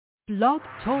Blog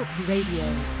Talk Radio.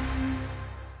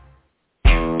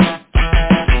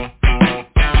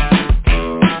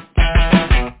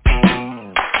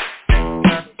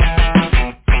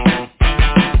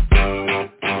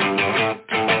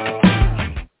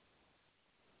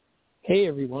 Hey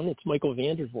everyone, it's Michael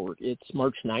Vandervoort. It's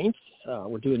March 9th.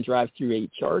 We're doing Drive-Thru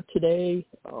HR today.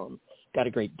 Got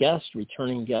a great guest,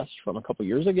 returning guest from a couple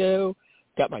years ago.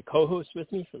 Got my co-host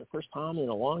with me for the first time in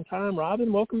a long time.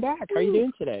 Robin, welcome back. How are you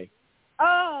doing today?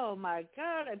 Oh my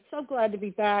God, I'm so glad to be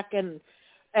back and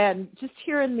just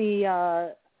hearing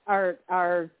the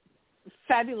our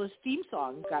fabulous theme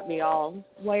song got me all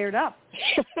wired up.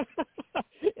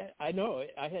 I know.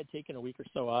 I had taken a week or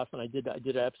so off, and I did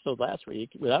an episode last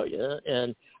week without you,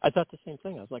 and I thought the same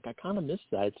thing. I was like, I kind of missed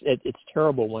that. It's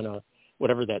terrible when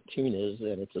whatever that tune is,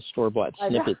 and it's a store-bought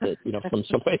snippet that from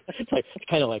somebody. It's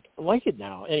kind of like I like it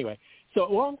now. Anyway, so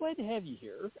I'm glad to have you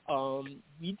here.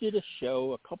 We did a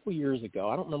show a couple years ago.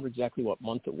 I don't remember exactly what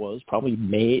month it was. Probably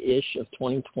May-ish of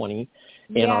 2020,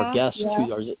 and our guest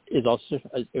is also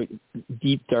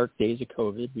Deep Dark Days of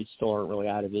COVID. We still aren't really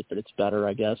out of it, but it's better,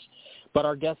 I guess. But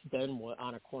our guest then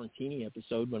on a quarantine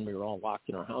episode when we were all locked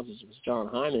in our houses was Jon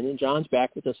Hyman, and John's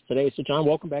back with us today. So, John,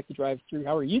 welcome back to Drive-Thru.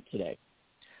 How are you today?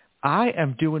 I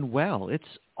am doing well. It's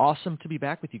awesome to be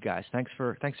back with you guys. Thanks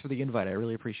for the invite. I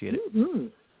really appreciate it. Mm-hmm.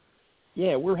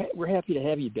 Yeah, we're happy to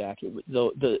have you back.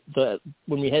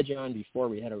 When we had you on before,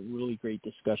 we had a really great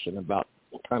discussion about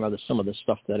kind of some of the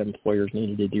stuff that employers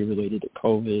needed to do related to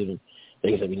COVID and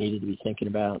things that we needed to be thinking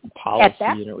about and policy,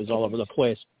 and it was all over the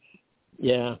place.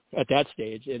 Yeah, at that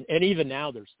stage, and even now,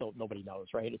 there's still nobody knows,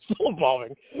 right? It's still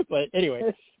evolving. But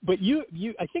anyway, but you,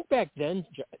 I think back then,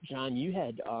 John, you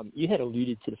had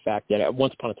alluded to the fact that at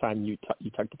once upon a time you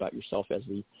talked about yourself as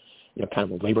the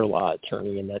kind of a labor law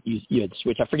attorney, and that you had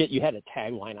switched. I forget, you had a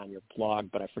tagline on your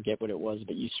blog, but I forget what it was.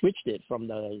 But you switched it from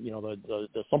the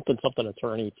something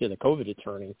attorney to the COVID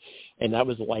attorney, and that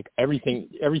was like everything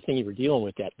you were dealing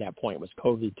with at that point was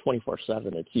COVID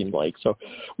 24/7. It seemed like. So,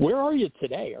 where are you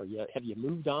today? Have you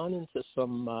moved on into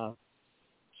some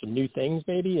new things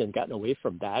maybe, and gotten away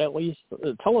from that at least?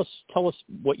 Tell us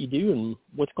what you do and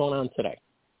what's going on today.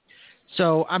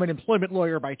 So I'm an employment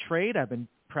lawyer by trade. I've been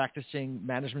practicing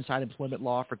management side employment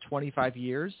law for 25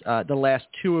 years, the last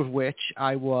 2 of which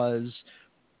I was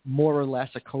more or less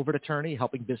a COVID attorney,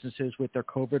 helping businesses with their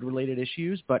COVID-related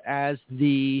issues. But as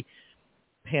the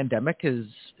pandemic is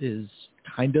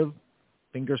kind of,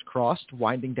 fingers crossed,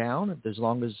 winding down, as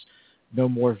long as no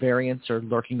more variants are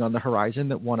lurking on the horizon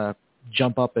that want to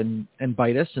jump up and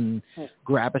bite us and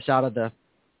grab us out of the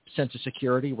sense of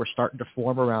security we're starting to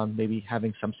form around maybe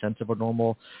having some sense of a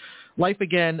normal life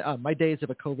again. My days of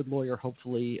a COVID lawyer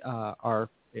hopefully are,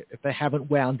 if they haven't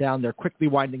wound down, they're quickly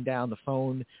winding down. The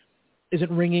phone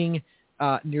isn't ringing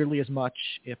nearly as much,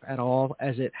 if at all,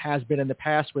 as it has been in the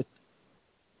past with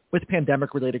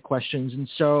pandemic-related questions. And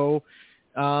so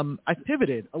I've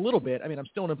pivoted a little bit. I mean, I'm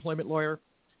still an employment lawyer.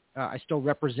 I still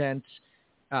represent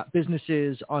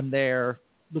businesses on the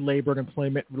labor and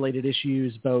employment-related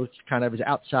issues, both kind of as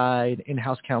outside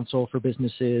in-house counsel for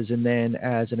businesses and then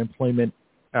as an employment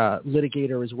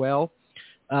litigator as well.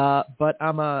 But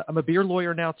I'm a beer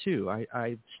lawyer now too.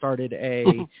 I started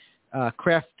a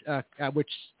craft,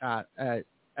 which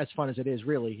as fun as it is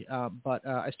really, but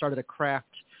I started a craft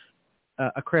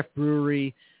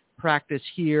brewery practice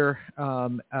here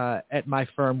at my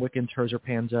firm, Wickens Herzer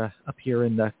Panza, up here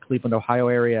in the Cleveland, Ohio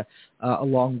area,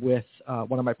 along with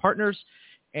one of my partners.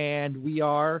 And we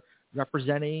are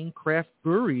representing craft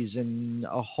breweries and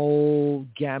a whole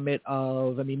gamut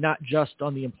of, not just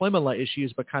on the employment law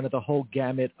issues, but kind of the whole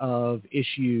gamut of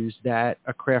issues that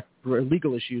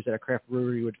legal issues that a craft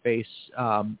brewery would face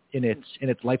in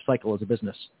its life cycle as a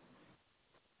business.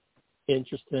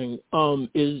 Interesting.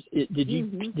 Did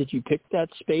you pick that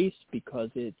space because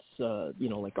it's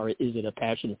is it a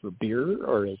passion for beer,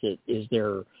 or is it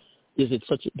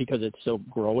because it's so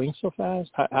growing so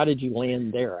fast? How did you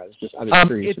land there? I was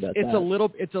curious about that.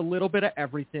 It's a little bit of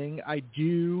everything. I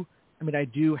do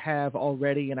have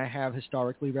already, and I have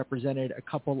historically represented a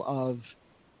couple of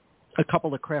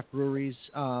craft breweries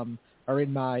are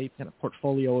in my kind of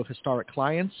portfolio of historic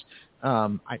clients.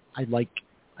 I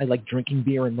like drinking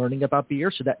beer and learning about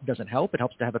beer, so that doesn't help. It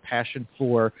helps to have a passion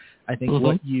for, I think,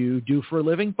 what you do for a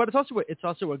living. But it's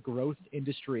also a growth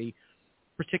industry,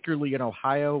 particularly in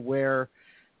Ohio, where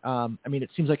it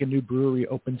seems like a new brewery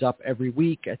opens up every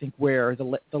week. I think where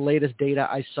the latest data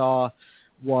I saw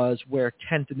was we're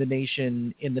 10th in the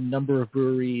nation in the number of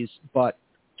breweries, but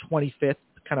 25th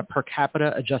kind of per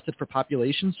capita adjusted for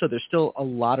population. So there's still a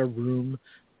lot of room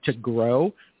to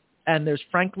grow, and there's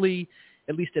frankly,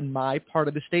 at least in my part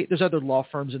of the state. There's other law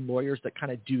firms and lawyers that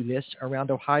kind of do this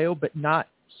around Ohio, but not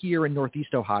here in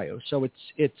Northeast Ohio. So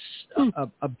it's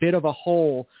a bit of a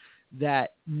hole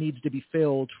that needs to be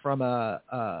filled from a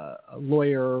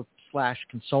lawyer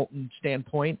 / consultant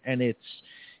standpoint. And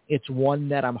it's one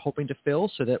that I'm hoping to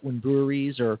fill so that when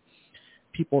breweries or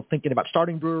people thinking about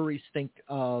starting breweries think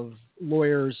of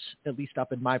lawyers, at least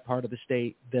up in my part of the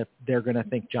state, that they're going to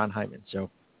think Jon Hyman. So,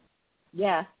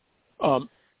 yeah.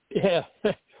 Yeah.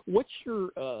 What's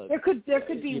your there could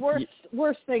be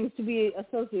worse things to be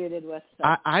associated with.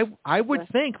 So. I would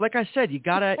think, like I said, you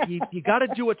gotta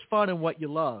do what's fun and what you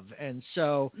love, and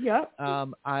so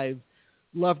I've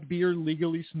loved beer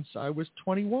legally since I was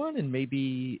 21, and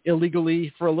maybe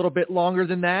illegally for a little bit longer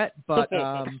than that. But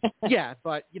yeah,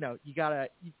 but you gotta.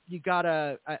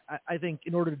 I think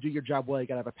in order to do your job well, you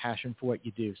gotta have a passion for what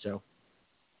you do. So,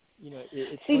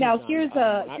 it's see, now John, here's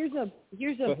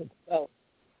a. Oh,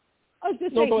 I was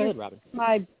just saying. Go ahead, Robin.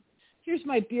 Here's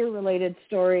my beer related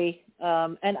story,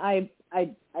 and I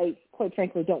quite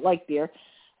frankly don't like beer,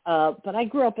 but I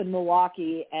grew up in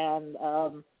Milwaukee,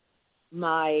 and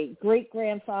my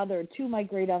great-grandfather and two of my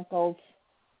great-uncles,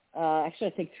 actually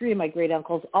I think three of my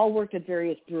great-uncles, all worked at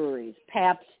various breweries,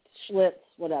 Pabst, Schlitz,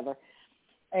 whatever.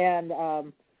 And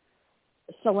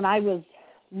so when I was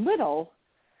little,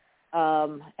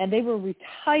 and they were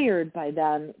retired by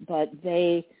then, but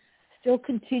they still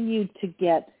continued to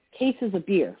get cases of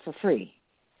beer for free.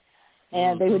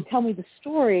 And they would tell me the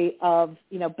story of,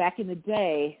 back in the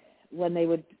day when they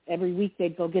would, every week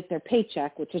they'd go get their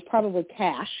paycheck, which was probably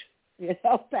cash,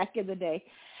 back in the day,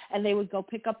 and they would go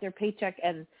pick up their paycheck,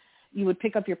 and you would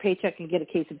pick up your paycheck and get a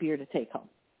case of beer to take home.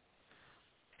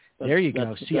 There you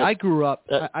go. See, I grew up.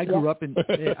 I grew up in.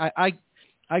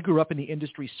 I grew up in the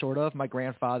industry, sort of. My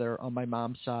grandfather on my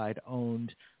mom's side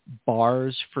owned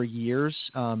bars for years.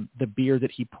 The beer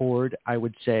that he poured, I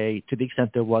would say, to the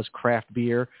extent there was craft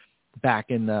beer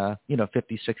back in the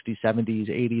 50s, 60s, 70s,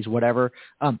 80s, whatever,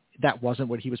 that wasn't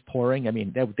what he was pouring. I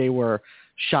mean, they were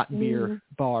shot beer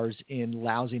bars in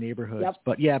lousy neighborhoods.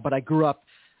 Yep. But I grew up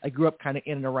kind of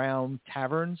in and around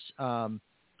taverns.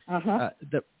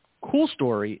 The cool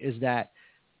story is that,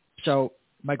 so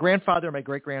my grandfather and my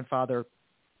great-grandfather,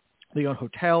 they owned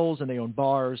hotels and they owned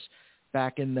bars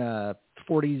back in the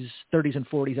 30s and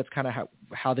 40s. That's kind of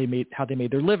how they made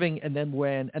their living. And then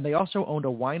when they also owned a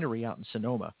winery out in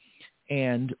Sonoma.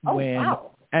 And when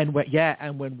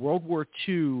World War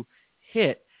II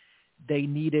hit, they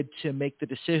needed to make the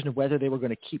decision of whether they were going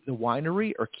to keep the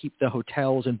winery or keep the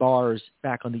hotels and bars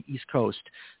back on the East Coast.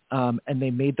 And they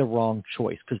made the wrong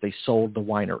choice because they sold the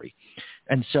winery.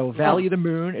 And so Valley of the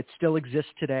Moon, it still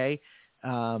exists today.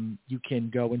 You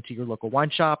can go into your local wine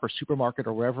shop or supermarket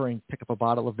or wherever and pick up a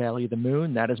bottle of Valley of the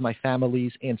Moon. That is my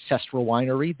family's ancestral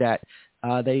winery that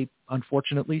they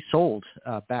unfortunately sold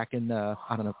back in the,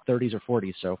 30s or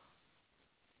 40s. So,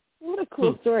 what a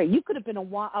cool story. You could have been a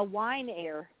wine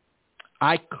heir.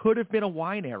 I could have been a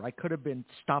wine heir. I could have been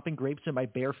stomping grapes in my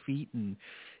bare feet and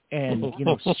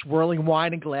swirling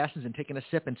wine in glasses and taking a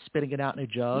sip and spitting it out in a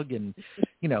jug and,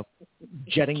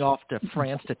 jetting off to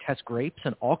France to test grapes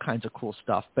and all kinds of cool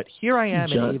stuff. But here I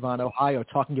am in Avon, Ohio,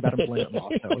 talking about employment law.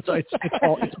 So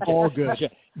it's all good.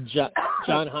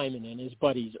 Jon Hyman and his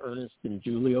buddies Ernest and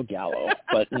Giulio Gallo,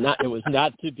 but it was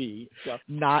not to be. So,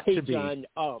 not to be. John,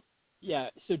 yeah.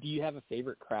 So do you have a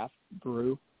favorite craft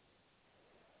brew?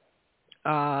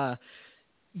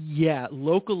 Yeah,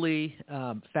 locally,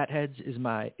 Fatheads is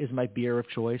my beer of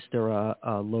choice. They're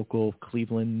a local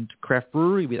Cleveland craft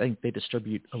brewery. I think they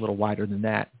distribute a little wider than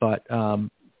that, but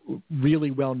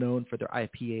really well known for their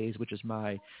IPAs, which is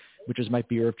my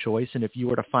beer of choice. And if you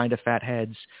were to find a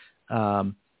Fatheads,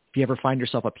 if you ever find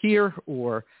yourself up here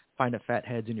or find a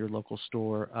Fatheads in your lolocal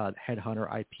store, Headhunter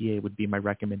IPA would be my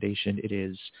recommendation. It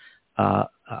is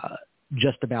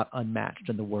just about unmatched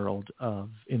in the world of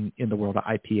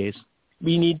IPAs.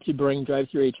 We need to bring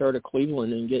Drive-Thru HR to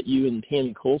Cleveland and get you and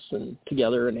Tammy Colson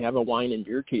together and have a wine and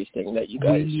beer tasting that you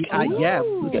guys. We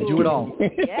can do it all.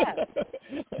 Yeah.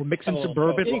 We'll mix in some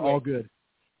bourbon. Anyway. All good.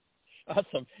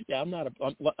 Awesome. Yeah,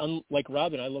 unlike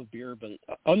Robin, I love beer, but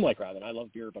unlike Robin, I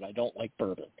love beer, but I don't like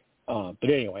bourbon. But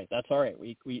anyway, that's all right.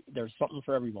 We there's something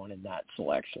for everyone in that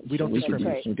selection. We don't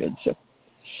discriminate. Some good. So.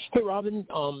 Hey, Robin,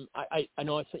 I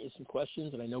know I sent you some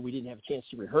questions, and I know we didn't have a chance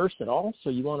to rehearse at all, so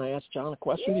you want to ask John a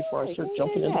question before I start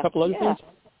jumping into a couple other things?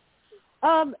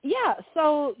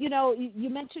 So, you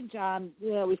mentioned, John,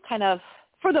 we've kind of,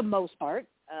 for the most part,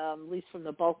 at least from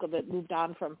the bulk of it, moved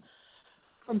on from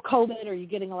COVID. Are you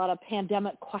getting a lot of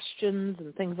pandemic questions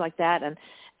and things like that?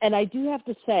 And I do have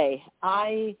to say,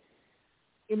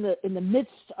 in the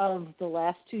midst of the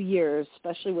last 2 years,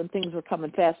 especially when things were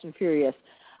coming fast and furious,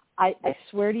 I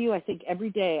swear to you, I think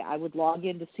every day I would log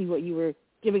in to see what you were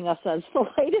giving us as the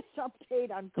latest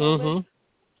update on COVID. Mm-hmm.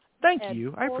 Thank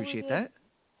you. I appreciate that.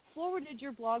 Forwarded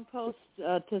your blog posts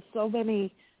to so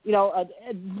many,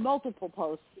 multiple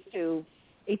posts to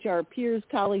HR peers,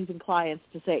 colleagues, and clients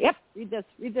to say, yep, read this.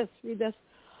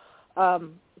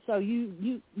 So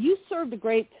you served a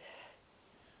great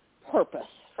purpose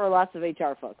for lots of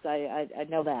HR folks. I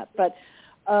know that. But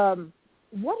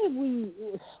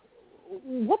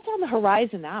what's on the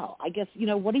horizon now? I guess,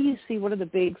 what do you see? What are the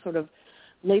big sort of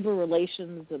labor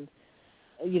relations and,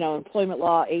 employment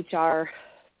law, HR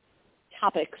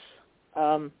topics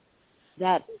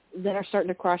that are starting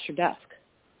to cross your desk?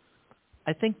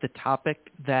 I think the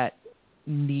topic that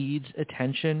needs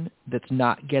attention that's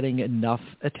not getting enough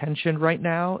attention right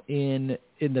now in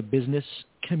the business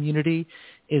community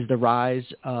is the rise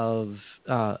of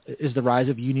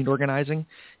union organizing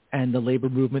and the labor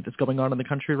movement that's going on in the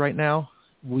country right now.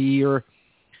 We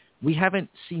haven't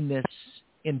seen this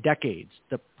in decades.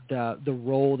 The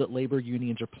role that labor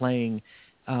unions are playing,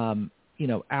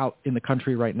 out in the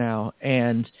country right now,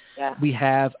 and we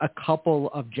have a couple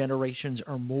of generations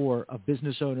or more of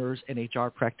business owners and HR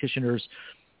practitioners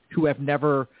who have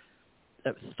never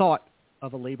thought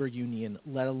of a labor union,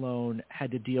 let alone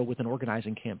had to deal with an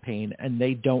organizing campaign, and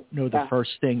they don't know the first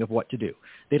thing of what to do.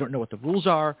 They don't know what the rules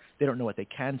are. They don't know what they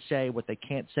can say, what they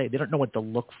can't say. They don't know what to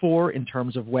look for in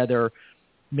terms of whether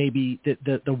maybe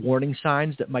the warning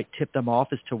signs that might tip them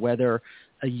off as to whether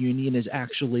a union is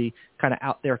actually kind of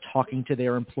out there talking to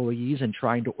their employees and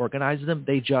trying to organize them.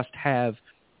 They just have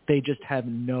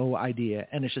no idea,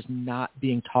 and it's just not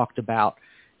being talked about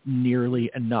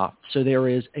nearly enough. So there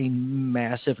is a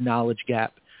massive knowledge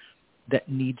gap that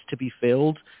needs to be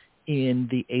filled in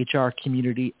the HR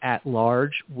community at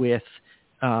large with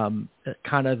kind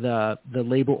of the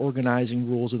labor organizing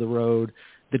rules of the road,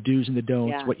 the do's and the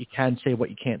don'ts, what you can say,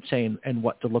 what you can't say, and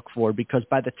what to look for. Because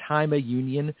by the time a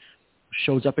union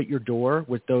shows up at your door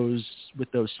with those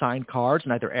signed cards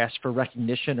and either asks for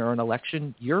recognition or an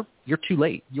election, you're too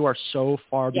late. You are so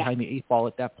far behind the eight ball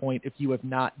at that point if you have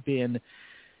not been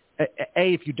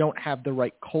if you don't have the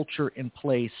right culture in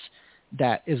place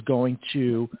that is going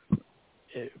to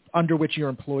under which your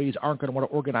employees aren't going to want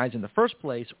to organize in the first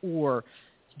place, or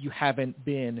you haven't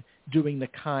been doing the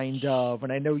kind of,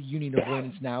 and I know union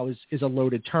avoidance now is a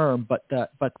loaded term, but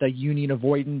the union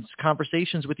avoidance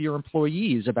conversations with your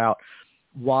employees about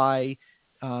why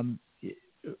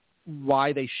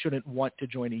they shouldn't want to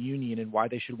join a union and why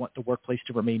they should want the workplace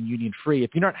to remain union free.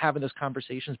 If you're not having those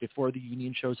conversations before the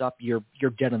union shows up, you're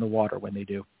dead in the water when they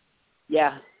do.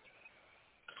 Yeah.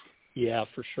 Yeah,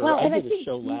 for sure. Well, I did a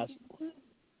show last.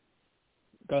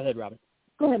 Go ahead, Robin.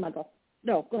 Go ahead, Michael.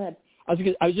 No, go ahead. I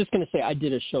was just going to say I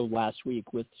did a show last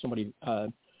week with somebody,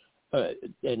 and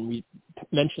we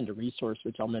mentioned a resource,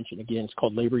 which I'll mention again. It's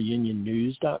called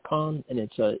laborunionnews.com, and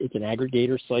it's an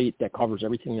aggregator site that covers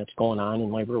everything that's going on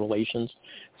in labor relations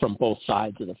from both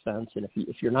sides of the fence. And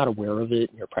if you're not aware of it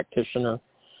and you're a practitioner,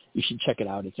 you should check it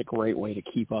out. It's a great way to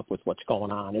keep up with what's going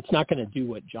on. It's not going to do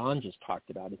what John just talked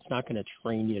about. It's not going to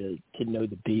train you to know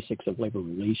the basics of labor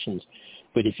relations.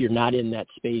 But if you're not in that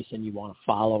space and you want to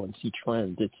follow and see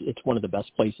trends, it's one of the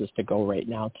best places to go right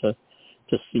now to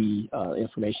see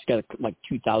information. It's got like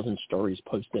 2,000 stories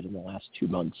posted in the last 2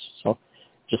 months. So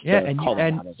just call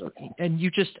that out as and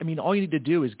you just, I mean, all you need to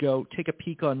do is go take a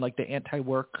peek on like the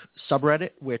anti-work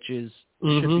subreddit, which is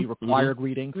should be required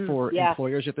reading for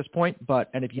employers at this point.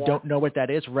 And if you don't know what that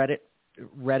is, Reddit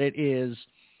is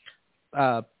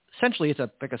essentially it's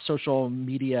like a social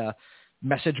media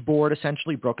message board,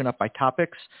 essentially broken up by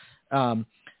topics.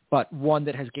 But one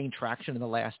that has gained traction in the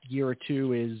last year or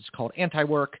two is called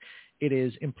Anti-Work. It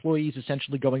is employees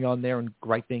essentially going on there and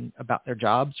griping about their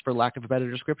jobs, for lack of a better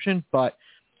description, but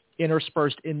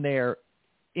interspersed in there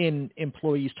in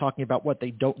employees talking about what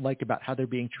they don't like about how they're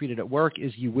being treated at work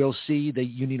is you will see the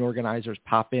union organizers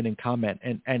pop in and comment,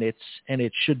 and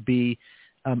it should be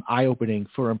eye-opening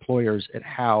for employers at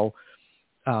how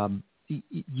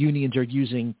unions are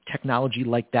using technology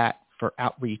like that for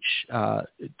outreach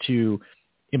to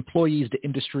employees, to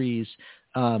industries,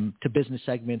 to business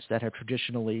segments that have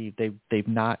traditionally they've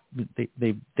not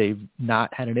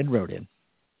had an inroad in.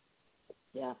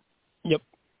 Yeah. Yep.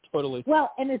 Totally.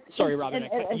 Well, and it's sorry, Robin.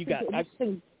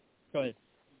 Go ahead.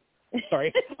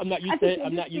 Sorry, I'm not used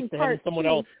to having someone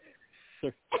else.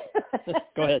 Go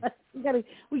ahead.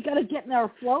 We gotta get in our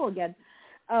flow again.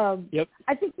 Yep.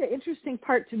 I think the interesting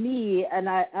part to me, and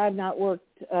I've not worked.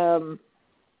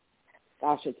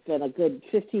 It's been a good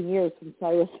 15 years since I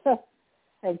was,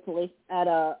 thankfully, at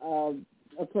a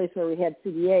a place where we had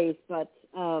CBAs, but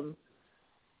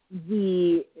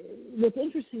what's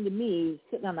interesting to me,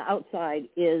 sitting on the outside,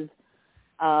 is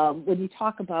when you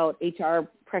talk about HR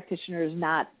practitioners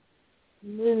that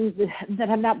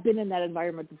have not been in that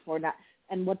environment before,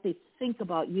 and what they think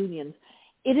about unions,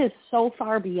 it is so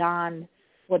far beyond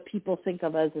what people think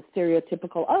of as a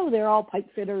stereotypical, they're all pipe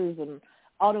fitters and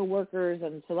auto workers,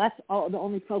 and so that's all the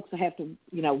only folks I have to,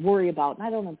 worry about. And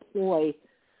I don't employ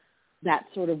that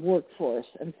sort of workforce,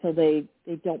 and so they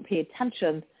don't pay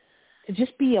attention to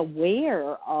just be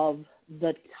aware of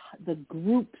the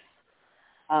groups,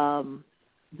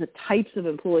 the types of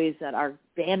employees that are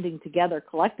banding together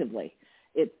collectively.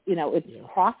 It's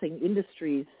crossing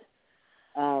industries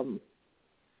that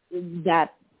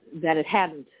it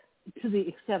hadn't to the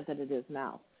extent that it is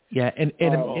now. Yeah, and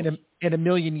in a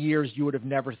million years, you would have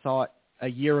never thought a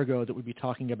year ago that we'd be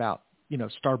talking about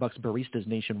Starbucks baristas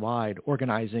nationwide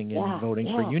organizing and voting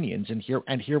for unions,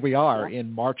 and here we are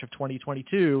in March of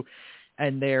 2022,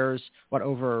 and there's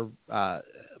over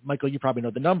Michael, you probably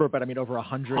know the number, but I mean over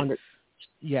 100.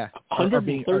 Yeah,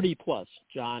 130 plus,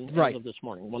 John, as of this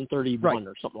morning, 131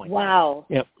 or something like that. Wow.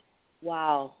 Yep.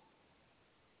 Wow.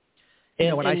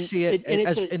 When I see it,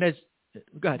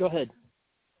 go ahead. Go ahead.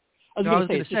 I was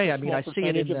going to say, I mean, I see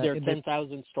it in their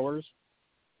 10,000 stores.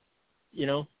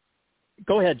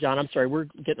 Go ahead, John. I'm sorry. We're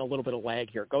getting a little bit of lag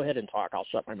here. Go ahead and talk. I'll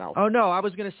shut my mouth. Oh, no. I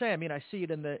was going to say, I mean, I see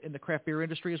it in the craft beer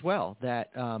industry as well,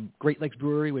 that Great Lakes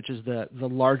Brewery, which is the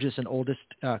largest and oldest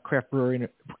craft brewery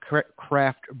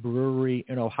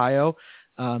in Ohio,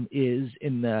 is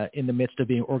in the midst of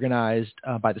being organized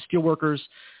by the steelworkers.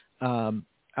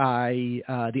 The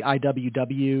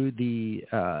IWW, the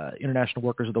International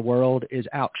Workers of the World, is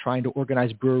out trying to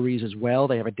organize breweries as well.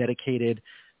 They have a dedicated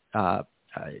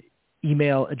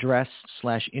email address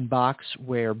 /inbox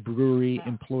where brewery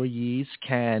employees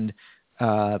can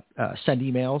send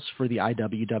emails for the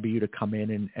IWW to come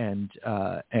in and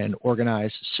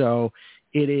organize. So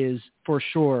it is for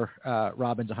sure,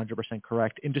 Robin's 100%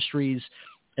 correct. Industries,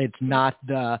 it's not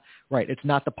the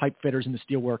pipe fitters and the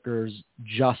steel workers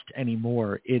just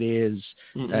anymore. It is,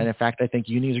 and in fact, I think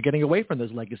unions are getting away from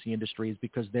those legacy industries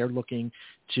because they're looking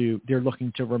to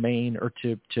remain or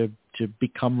to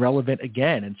become relevant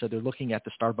again. And so they're looking at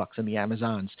the Starbucks and the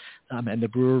Amazons and the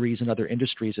breweries and other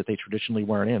industries that they traditionally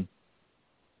weren't in.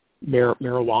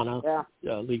 Marijuana,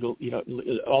 legal,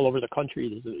 all over the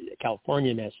country. There's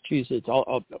California, Massachusetts,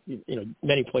 all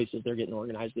many places they're getting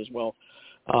organized as well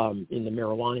in the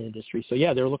marijuana industry. So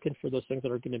yeah, they're looking for those things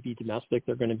that are going to be domestic.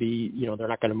 They're going to be, they're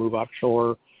not going to move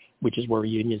offshore, which is where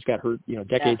unions got hurt,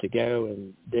 decades ago,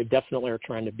 and they definitely are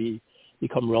trying to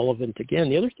become relevant again.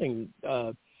 The other thing,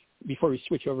 before we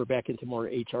switch over back into more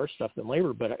HR stuff than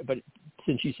labor, but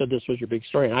since you said this was your big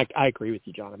story, and I agree with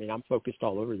you, John. I mean, I'm focused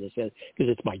all over this because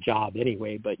it's my job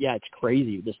anyway. But yeah, it's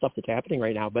crazy the stuff that's happening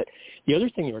right now. But the other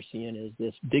thing we're seeing is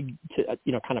this big,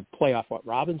 kind of play off what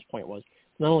Robin's point was.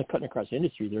 Not only cutting across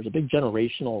industry, there's a big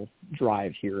generational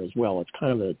drive here as well. It's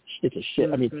kind of a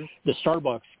shift. I mean, the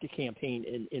Starbucks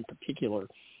campaign in particular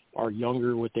are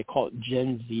younger, what they call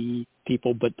Gen Z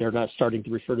people, but they're not starting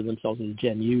to refer to themselves as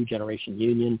Gen U, Generation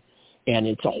Union. And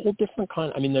it's a whole different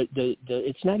kind. I mean,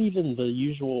 it's not even the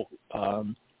usual.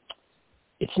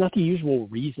 It's not the usual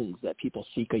reasons that people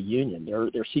seek a union.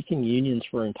 They're seeking unions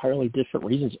for entirely different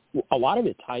reasons. A lot of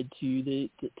it tied to the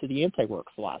anti-work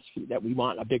philosophy that we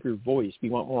want a bigger voice, we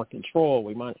want more control,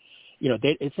 we want,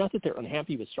 it's not that they're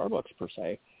unhappy with Starbucks per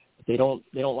se. They don't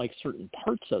like certain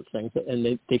parts of things, and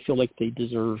they feel like they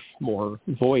deserve more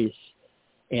voice,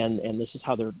 and this is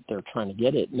how they're trying to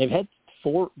get it. And they've had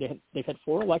four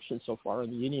elections so far,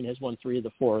 and the union has won 3 of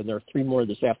the 4, and there are 3 more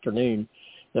this afternoon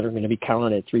that are going to be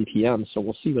counted at 3 p.m. So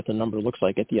we'll see what the number looks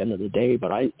like at the end of the day.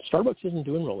 But Starbucks isn't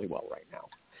doing really well right now.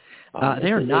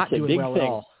 They are not doing well at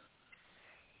all.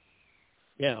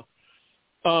 Yeah.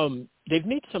 They've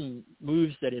made some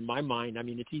moves that, in my mind, I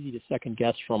mean, it's easy to second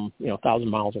guess from 1,000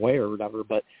 miles away or whatever.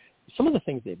 But some of the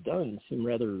things they've done seem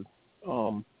rather,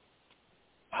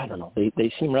 I don't know. They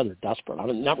seem rather desperate.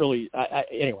 Not really.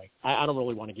 Anyway, I don't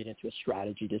really want to get into a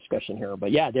strategy discussion here.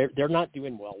 But yeah, they're not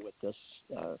doing well with this.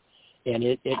 And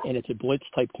it's a blitz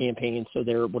type campaign, so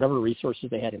whatever resources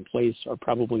they had in place are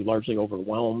probably largely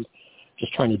overwhelmed,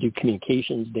 just trying to do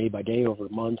communications day by day over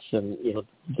months, and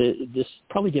this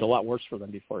probably get a lot worse for them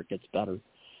before it gets better.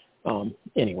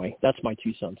 Anyway, that's my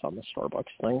 2 cents on the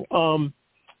Starbucks thing.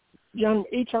 John,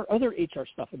 other HR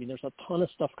stuff. I mean, there's a ton of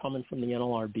stuff coming from the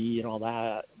NLRB and all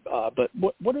that. But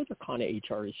what other kind of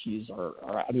HR issues are?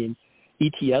 I mean,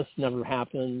 ETS never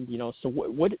happened, So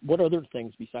what other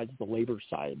things besides the labor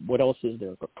side? What else is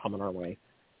there coming our way?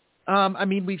 I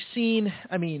mean, we've seen,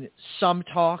 some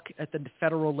talk at the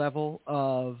federal level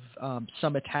of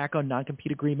some attack on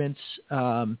non-compete agreements.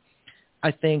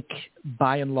 I think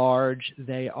by and large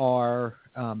they are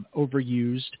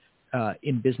overused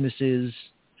in businesses,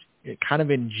 kind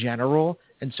of in general,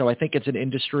 and so I think it's an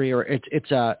industry, or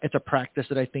it's a practice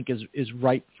that I think is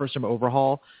ripe for some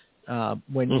overhaul.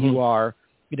 When you are,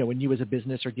 when you as a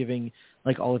business are giving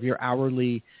like all of your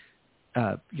hourly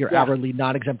hourly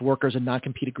non-exempt workers a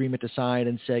non-compete agreement to sign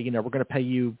and say, we're going to pay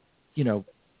you,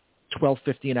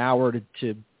 $12.50 an hour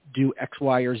to do X,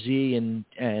 Y, or Z,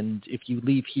 and if you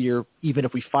leave here, even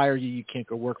if we fire you, you can't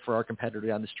go work for our competitor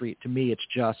down the street. To me, it's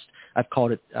just, I've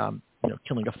called it,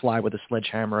 killing a fly with a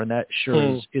sledgehammer, and that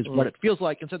sure is what it feels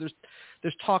like. And so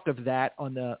there's talk of that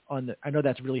on the. I know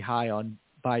that's really high on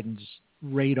Biden's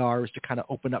radar, is to kind of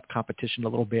open up competition a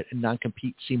little bit, and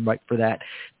non-compete seem right for that.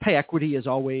 Pay equity is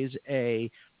always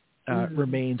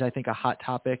remains, I think, a hot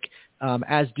topic,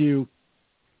 as do,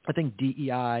 I think,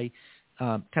 DEI.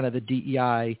 Kind of the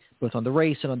DEI, both on the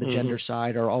race and on the gender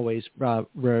side, are always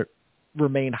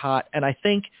remain hot. And I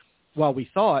think while we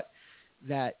thought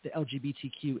that the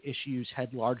LGBTQ issues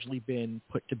had largely been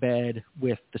put to bed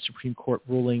with the Supreme Court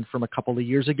ruling from a couple of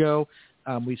years ago,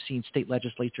 we've seen state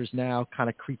legislatures now kind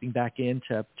of creeping back in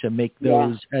to make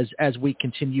those, as we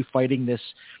continue fighting this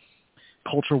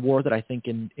culture war that I think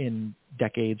in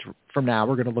decades from now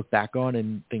we're going to look back on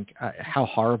and think how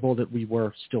horrible that we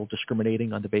were still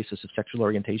discriminating on the basis of sexual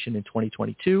orientation in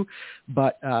 2022.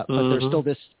 But there's still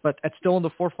this, but it's still in the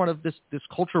forefront of this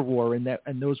culture war, and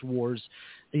those wars,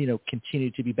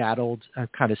 continue to be battled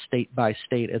kind of state by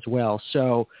state as well.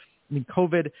 So, I mean,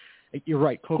 COVID, you're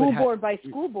right. COVID school board by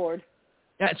school board.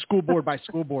 Yeah, school board by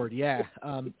school board. Yeah.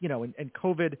 And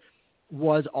COVID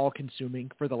was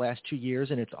all-consuming for the last 2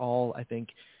 years, and it's all, I think,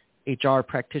 HR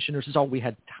practitioners, it's all we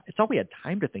had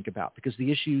time to think about, because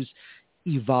the issues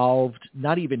evolved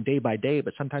not even day by day,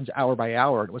 but sometimes hour by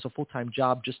hour. It was a full-time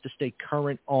job just to stay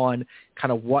current on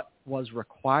kind of what was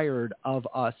required of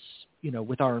us,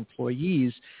 with our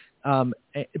employees.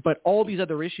 But all these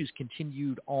other issues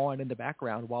continued on in the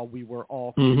background while we were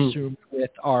all consumed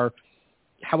with our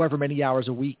however many hours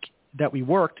a week that we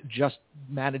worked just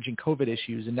managing COVID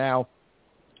issues. And now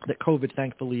that COVID,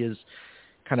 thankfully, is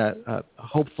kind of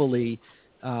hopefully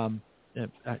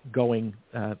going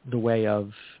the way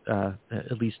of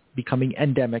at least becoming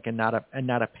endemic and not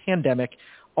a pandemic.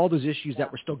 All those issues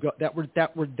that were still that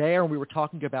were there and we were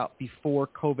talking about before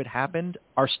COVID happened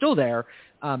are still there,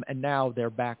 and now they're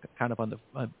back kind of on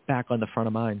the front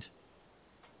of mind.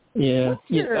 Yeah.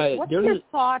 What's your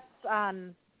thoughts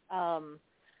on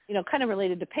kind of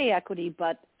related to pay equity,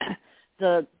 but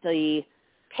the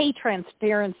pay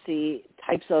transparency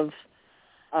types of,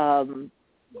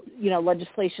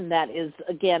 legislation that is,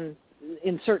 again,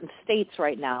 in certain states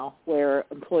right now where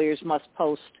employers must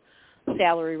post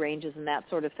salary ranges and that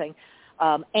sort of thing,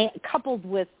 and coupled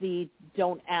with the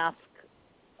don't ask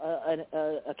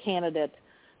a candidate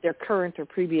their current or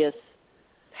previous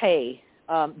pay.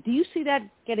 Do you see that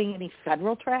getting any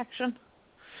federal traction?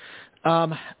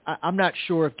 I'm not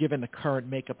sure if, given the current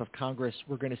makeup of Congress,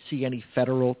 we're going to see any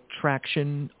federal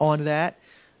traction on that.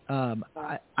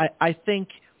 I think,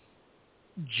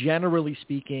 generally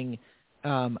speaking,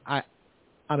 I'm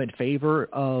in favor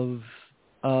of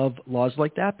laws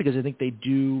like that, because I think they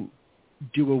do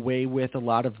away with a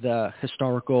lot of the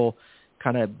historical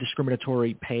kind of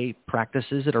discriminatory pay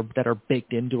practices that are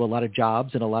baked into a lot of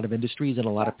jobs and a lot of industries and a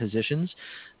lot of positions.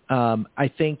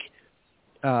 I think.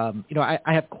 I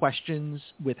have questions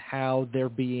with how they're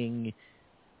being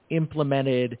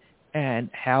implemented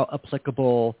and how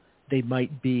applicable they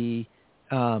might be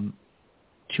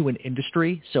to an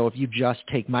industry. So if you just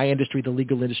take my industry, the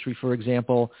legal industry, for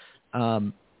example,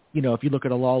 if you look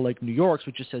at a law like New York's,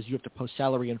 which just says you have to post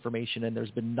salary information and there's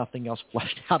been nothing else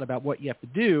fleshed out about what you have to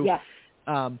do. Yes.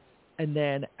 And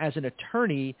then as an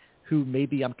attorney who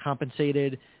maybe I'm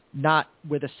compensated not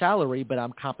with a salary, but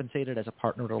I'm compensated as a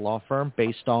partner at a law firm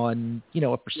based on,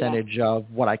 a percentage of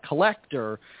what I collect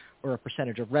or a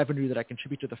percentage of revenue that I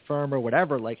contribute to the firm or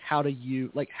whatever. How do you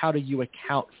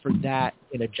account for that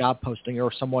in a job posting,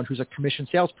 or someone who's a commission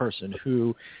salesperson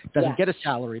who doesn't get a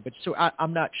salary? But so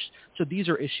I'm not. So these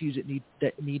are issues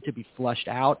that need to be flushed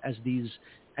out as these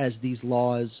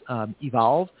laws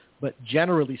evolve. But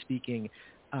generally speaking,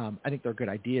 I think they're a good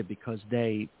idea because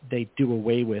they do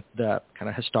away with the kind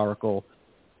of historical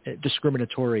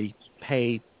discriminatory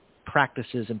pay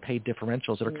practices and pay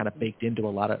differentials that are kind of baked into a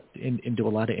lot of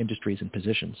industries and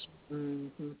positions.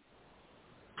 Mm-hmm.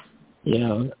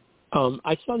 Yeah.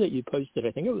 I saw that you posted,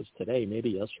 I think it was today,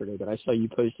 maybe yesterday, but I saw you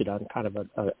posted on kind of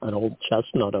an old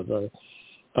chestnut of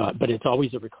but it's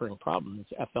always a recurring problem.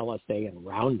 It's FLSA and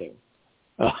rounding.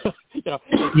 Yeah.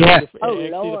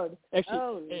 Lord.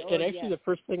 Actually, the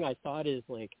first thing I thought is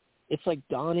like, it's like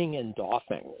donning and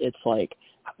doffing. It's like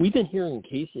we've been hearing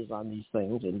cases on these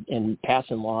things and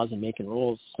passing laws and making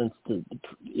rules since the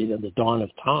dawn of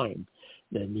time.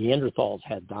 The Neanderthals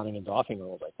had donning and doffing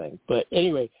rules, I think. But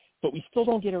anyway, we still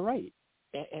don't get it right.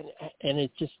 And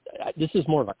it just, this is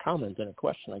more of a comment than a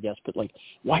question, I guess. But like,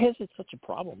 why is it such a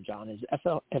problem, John? Is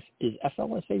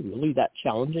FLSA really that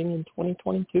challenging in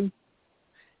 2022?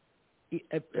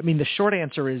 I mean, the short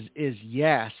answer is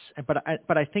yes, but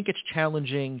I think it's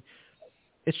challenging.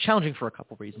 It's challenging for a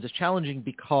couple of reasons. It's challenging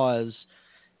because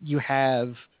you're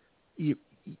trying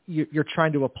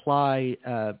to apply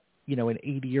an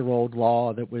 80-year-old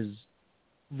law that was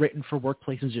written for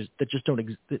workplaces that just don't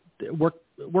exist.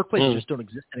 Workplaces just don't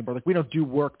exist anymore. Like, we don't do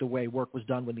work the way work was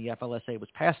done when the FLSA was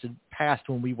passed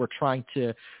when we were trying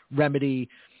to remedy,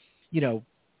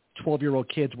 12-year-old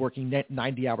kids working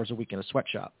 90 hours a week in a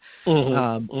sweatshop.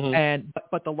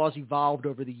 But the laws evolved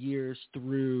over the years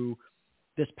through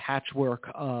this patchwork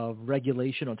of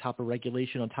regulation on top of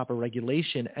regulation on top of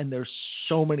regulation. And there's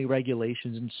so many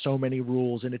regulations and so many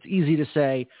rules. And it's easy to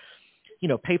say,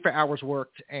 pay for hours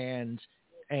worked and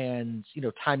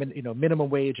time and, minimum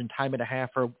wage and time and a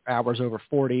half for hours over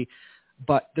 40.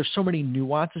 But there's so many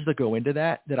nuances that go into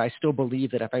that I still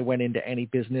believe that if I went into any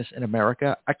business in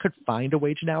America, I could find a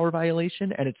wage and hour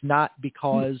violation. And it's not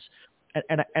because,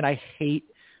 and I hate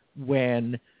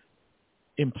when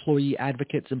employee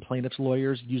advocates and plaintiffs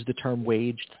lawyers use the term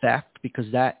wage theft,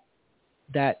 because that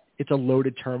it's a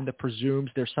loaded term that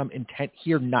presumes there's some intent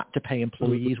here not to pay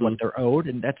employees what they're owed.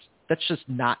 And that's just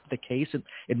not the case. And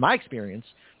in my experience,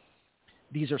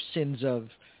 these are sins of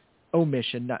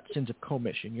omission, not sins of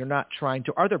commission. You're not trying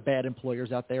to, are there bad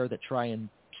employers out there that try and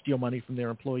steal money from their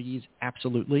employees?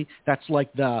 Absolutely. That's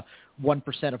like the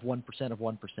 1% of 1% of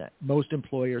 1%. Most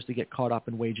employers that get caught up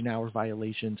in wage and hours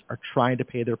violations are trying to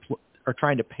pay their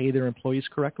employees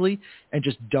correctly and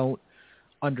just don't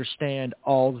understand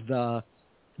all the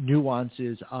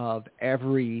nuances of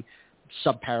every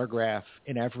subparagraph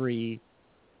in every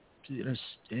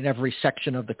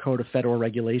section of the Code of Federal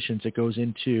Regulations that goes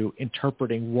into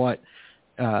interpreting what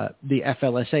the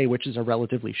FLSA, which is a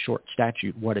relatively short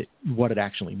statute, what it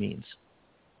actually means.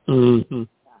 Mm-hmm.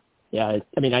 Yeah,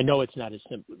 I mean, I know it's not as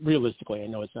simple. Realistically, I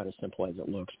know it's not as simple as it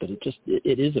looks, but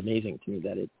it is amazing to me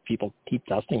that people keep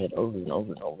dusting it over and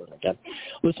over and over again.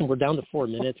 Listen, we're down to 4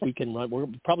 minutes. We can run. We'll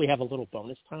probably have a little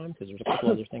bonus time because there's a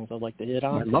couple other things I'd like to hit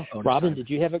on. I love bonus Robin, time. Did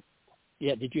you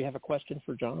have a question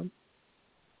for John?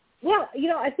 Well,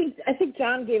 I think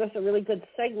John gave us a really good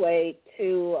segue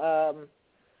to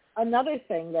another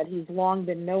thing that he's long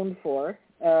been known for,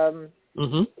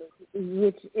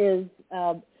 which is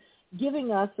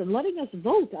giving us and letting us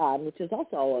vote on, which is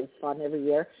also always fun every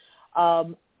year,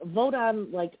 vote on,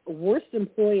 like, worst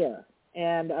employer.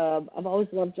 And I've always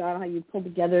loved, John, how you pull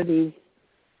together these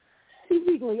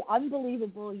seemingly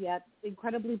unbelievable yet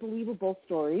incredibly believable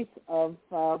stories of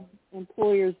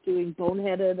employers doing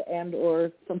boneheaded and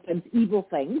or sometimes evil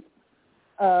things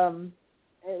out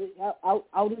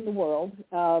in the world.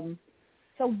 So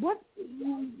what,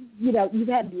 you've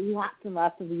had lots and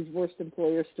lots of these worst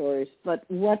employer stories, but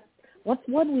what's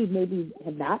one we maybe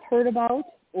have not heard about,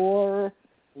 or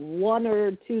one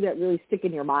or two that really stick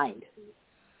in your mind?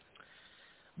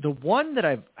 The one that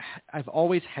I've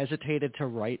always hesitated to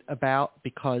write about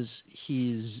because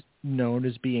he's known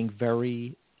as being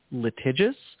very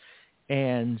litigious,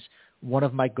 and one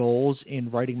of my goals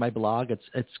in writing my blog,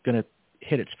 it's going to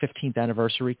hit its 15th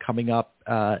anniversary coming up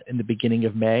in the beginning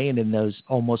of May, and in those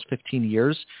almost 15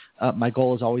 years, my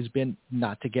goal has always been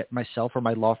not to get myself or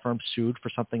my law firm sued for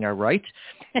something I write,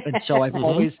 and so I've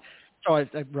always I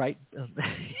write.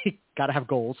 Got to have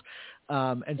goals.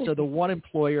 And so the one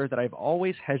employer that I've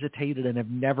always hesitated and have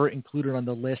never included on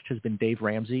the list has been Dave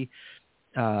Ramsey,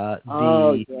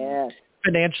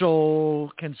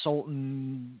 financial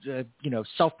consultant,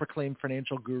 self-proclaimed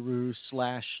financial guru /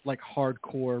 like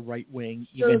hardcore right-wing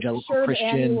evangelical Christian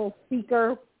annual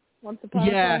speaker once upon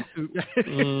a time.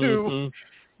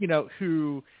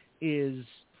 Who is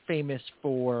famous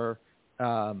for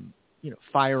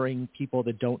firing people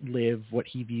that don't live what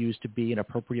he views to be an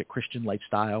appropriate Christian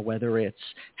lifestyle, whether it's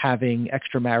having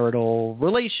extramarital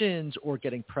relations or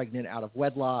getting pregnant out of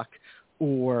wedlock,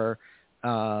 or,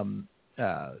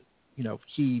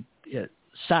 he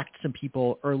sacked some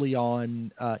people early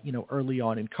on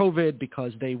in COVID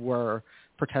because they were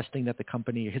protesting that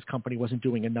his company wasn't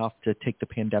doing enough to take the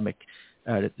pandemic,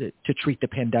 to treat the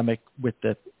pandemic with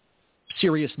the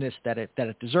seriousness that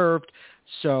it deserved.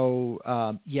 So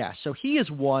so he is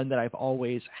one that I've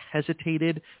always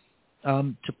hesitated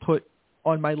to put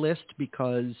on my list,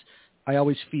 because I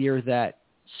always fear that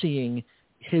seeing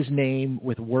his name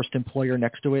with worst employer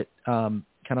next to it, kind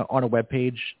of on a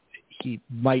webpage, he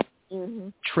might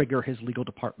trigger his legal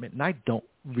department, and I don't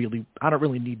really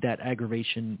need that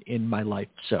aggravation in my life.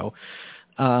 So,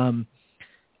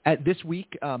 at this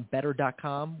week,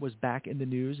 Better.com was back in the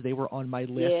news. They were on my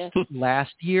list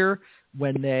last year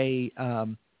when they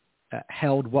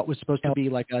held what was supposed to be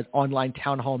like an online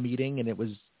town hall meeting, and it was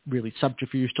really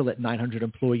subterfuge to let 900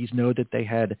 employees know that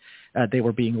they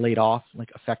were being laid off, like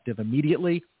effective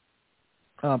immediately.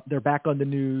 They're back on the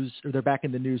news, or they're back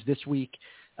in the news this week.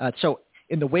 So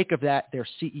in the wake of that, their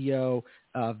CEO,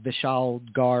 Vishal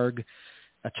Garg,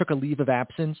 took a leave of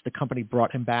absence. The company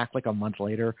brought him back like a month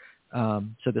later.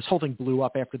 So this whole thing blew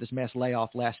up after this mass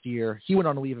layoff last year. He went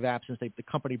on a leave of absence. The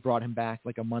company brought him back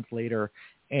like a month later,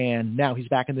 and now he's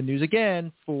back in the news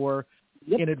again for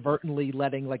inadvertently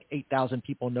letting like 8,000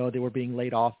 people know they were being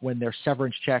laid off when their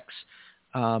severance checks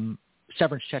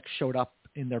showed up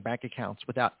in their bank accounts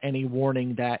without any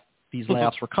warning that these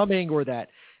layoffs were coming, or that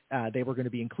they were going to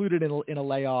be included in a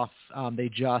layoff. They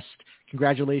just,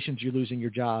 congratulations, you're losing your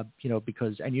job,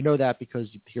 because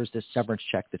here's this severance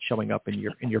check that's showing up in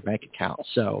your bank account.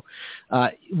 So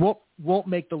won't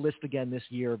make the list again this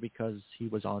year because he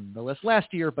was on the list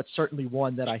last year, but certainly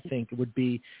one that I think would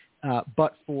be,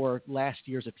 but for last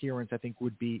year's appearance, I think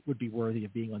would be worthy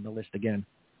of being on the list again.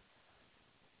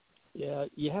 Yeah,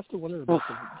 you have to wonder about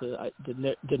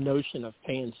the notion of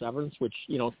paying severance, which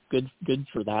good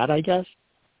for that, I guess.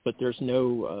 But there's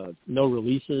no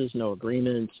releases, no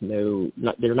agreements,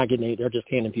 they're not getting any. They're just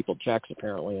handing people checks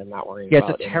apparently, and not worrying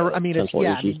about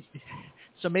it.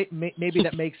 So maybe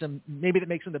that makes him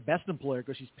the best employer,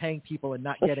 because he's paying people and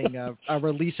not getting a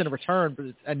release in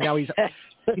return. And now he's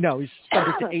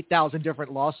subject to 8,000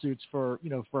 different lawsuits for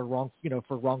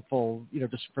wrongful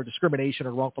for discrimination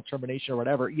or wrongful termination or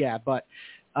whatever. Yeah, but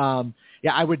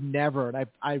I would never, and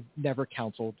I've never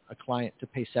counseled a client to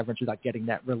pay severance without getting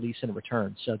that release in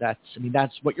return. So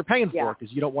that's what you're paying for,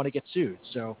 because you don't want to get sued.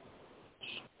 So.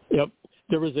 Yep.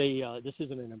 There was this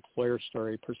isn't an employer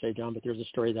story per se, John, but there's a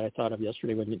story that I thought of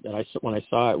yesterday when I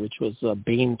saw it, which was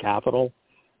Bain Capital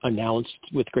announced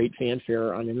with great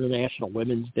fanfare on International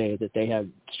Women's Day that they had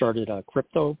started a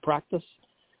crypto practice,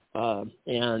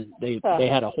 and they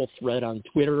had a whole thread on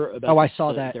Twitter about I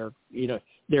saw that.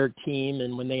 Their team,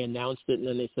 and when they announced it, and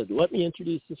then they said, "Let me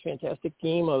introduce this fantastic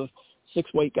team of 6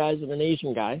 white guys and an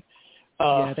Asian guy."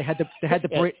 They had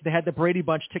the Brady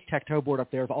Bunch tic-tac-toe board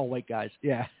up there of all white guys.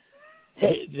 Yeah.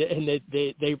 And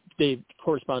they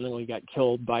correspondingly got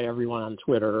killed by everyone on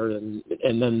Twitter, and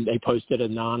then they posted a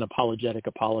non-apologetic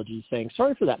apology saying,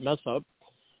 "Sorry for that mess up.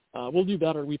 We'll do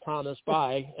better. We promise.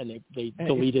 Bye." And they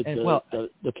deleted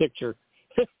the picture.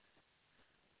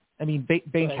 I mean,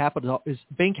 Bain Capital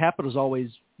is always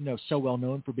so well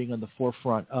known for being on the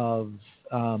forefront of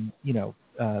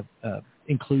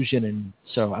inclusion, and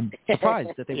so I'm surprised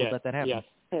that they would let that happen. Yes.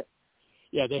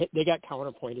 Yeah, they got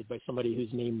counterpointed by somebody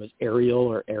whose name was Ariel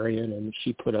or Arian, and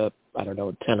she put up 10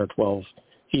 or 12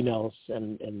 females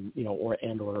and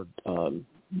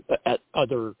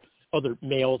other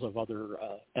males of other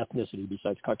ethnicity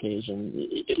besides Caucasian,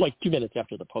 like 2 minutes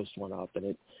after the post went up,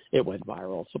 and it went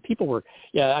viral. So people were,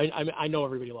 I know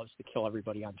everybody loves to kill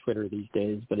everybody on Twitter these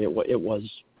days, but it was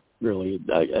really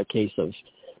a case of,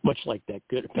 much like that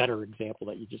better example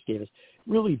that you just gave us,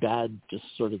 really bad just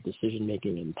sort of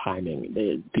decision-making and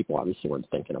timing. People obviously weren't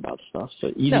thinking about stuff.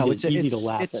 So easy to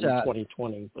laugh at in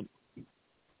 2020. But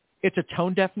it's a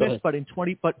tone deafness, but in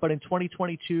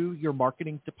 2022, your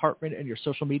marketing department and your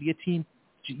social media team,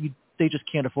 they just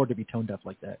can't afford to be tone deaf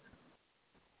like that.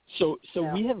 So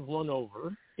we have run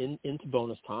over into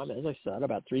bonus time, as I said,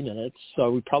 about 3 minutes.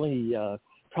 So we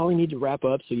probably need to wrap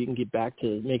up so you can get back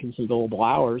to making some billable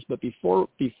hours. But before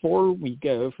we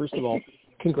go, first of all,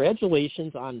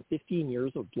 congratulations on 15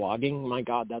 years of blogging. My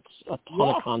God, that's a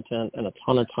ton of content and a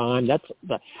ton of time.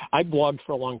 I blogged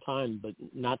for a long time, but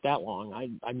not that long.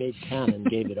 I made 10 and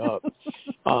gave it up.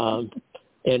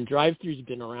 And Drive-Thru's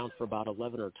been around for about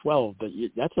 11 or 12, but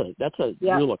that's a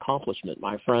real accomplishment,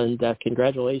 my friend.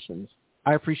 Congratulations.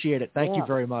 I appreciate it. Thank you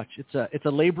very much. It's a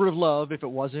labor of love. If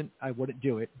it wasn't, I wouldn't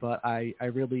do it. But I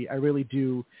really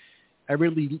do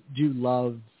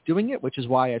love doing it, which is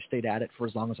why I've stayed at it for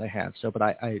as long as I have. So, but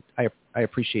I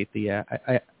appreciate the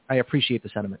I appreciate the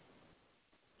sentiment.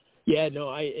 Yeah, no,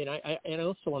 I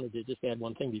also wanted to just add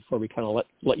one thing before we kind of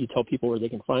let you tell people where they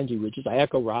can find you, which is I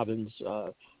echo Robin's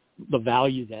the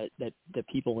value that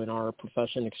people in our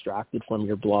profession extracted from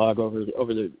your blog over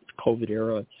the COVID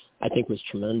era, I think was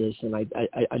tremendous. And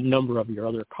a number of your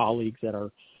other colleagues that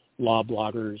are law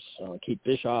bloggers, Kate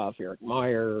Bischoff, Eric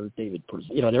Meyer, David,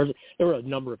 there were a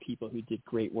number of people who did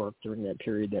great work during that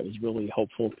period that was really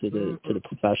helpful to the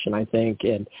profession, I think.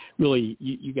 And really,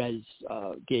 you guys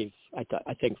gave,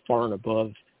 I think, far and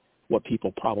above what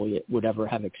people probably would ever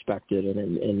have expected,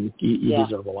 and you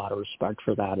deserve a lot of respect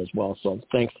for that as well. So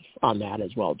thanks on that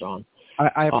as well, Jon.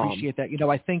 I appreciate that.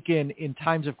 I think in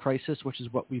times of crisis, which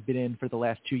is what we've been in for the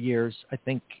last 2 years, I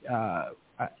think I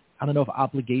don't know if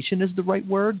obligation is the right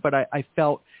word, but I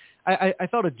felt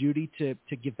a duty to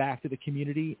give back to the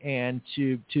community and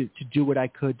to do what I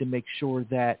could to make sure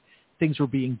that things were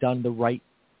being done the right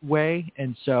way.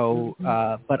 And so,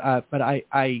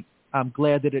 I'm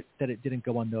glad that it didn't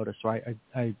go unnoticed. So I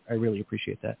really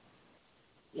appreciate that.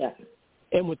 Yeah.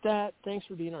 And with that, thanks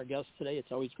for being our guest today.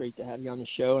 It's always great to have you on the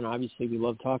show, and obviously we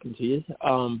love talking to you.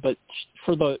 But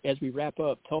as we wrap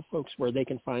up, tell folks where they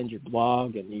can find your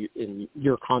blog and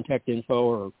your contact info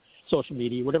or social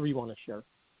media, whatever you want to share.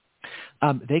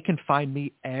 They can find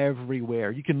me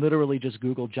everywhere. You can literally just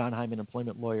Google Jon Hyman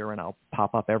Employment Lawyer, and I'll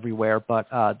pop up everywhere. But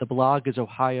the blog is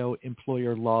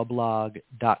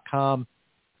ohioemployerlawblog.com.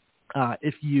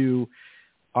 If you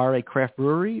are a craft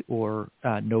brewery or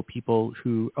know people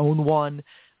who own one,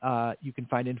 you can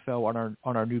find info on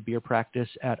our new beer practice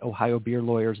at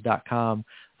ohiobeerlawyers.com.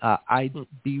 I'd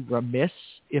be remiss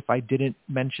if I didn't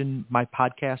mention my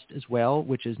podcast as well,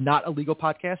 which is not a legal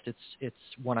podcast. It's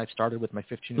one I've started with my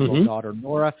 15-year-old daughter,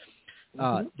 Norah,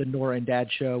 the Norah and Dad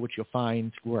Show, which you'll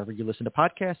find wherever you listen to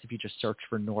podcasts. If you just search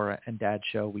for Norah and Dad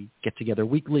Show, we get together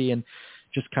weekly and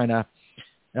just kind of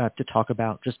to talk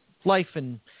about just life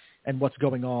and what's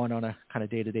going on a kind of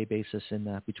day-to-day basis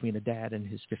between a dad and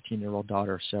his 15-year-old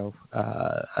daughter. So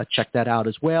check that out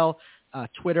as well.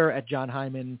 Twitter at Jon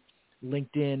Hyman,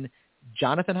 LinkedIn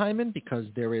Jonathan Hyman, because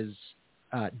there is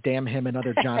damn him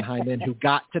another Jon Hyman who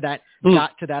got to that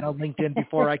on LinkedIn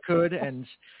before I could, and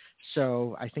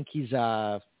so I think he's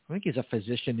a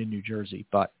physician in New Jersey,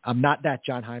 but I'm not that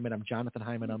Jon Hyman. I'm Jonathan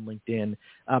Hyman on LinkedIn.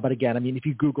 But again, I mean, if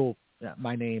you Google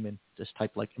my name and just type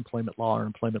like employment law or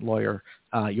employment lawyer,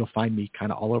 you'll find me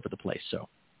kind of all over the place. So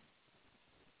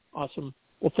awesome.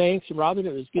 Well, thanks, Robin.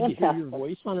 It was good to hear your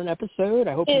voice on an episode.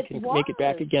 I hope you can make it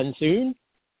back again soon.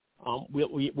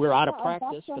 We're out of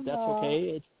practice, but that's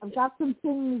okay. I've got some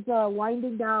things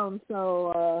winding down,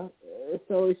 so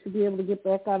we should be able to get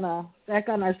back on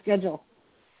our schedule.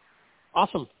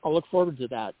 Awesome. I'll look forward to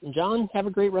that. And Jon, have a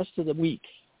great rest of the week.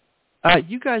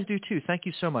 You guys do too. Thank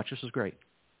you so much. This was great.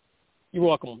 You're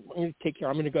welcome. I'm going to take care.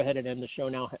 I'm going to go ahead and end the show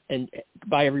now. And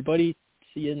bye, everybody.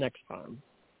 See you next time.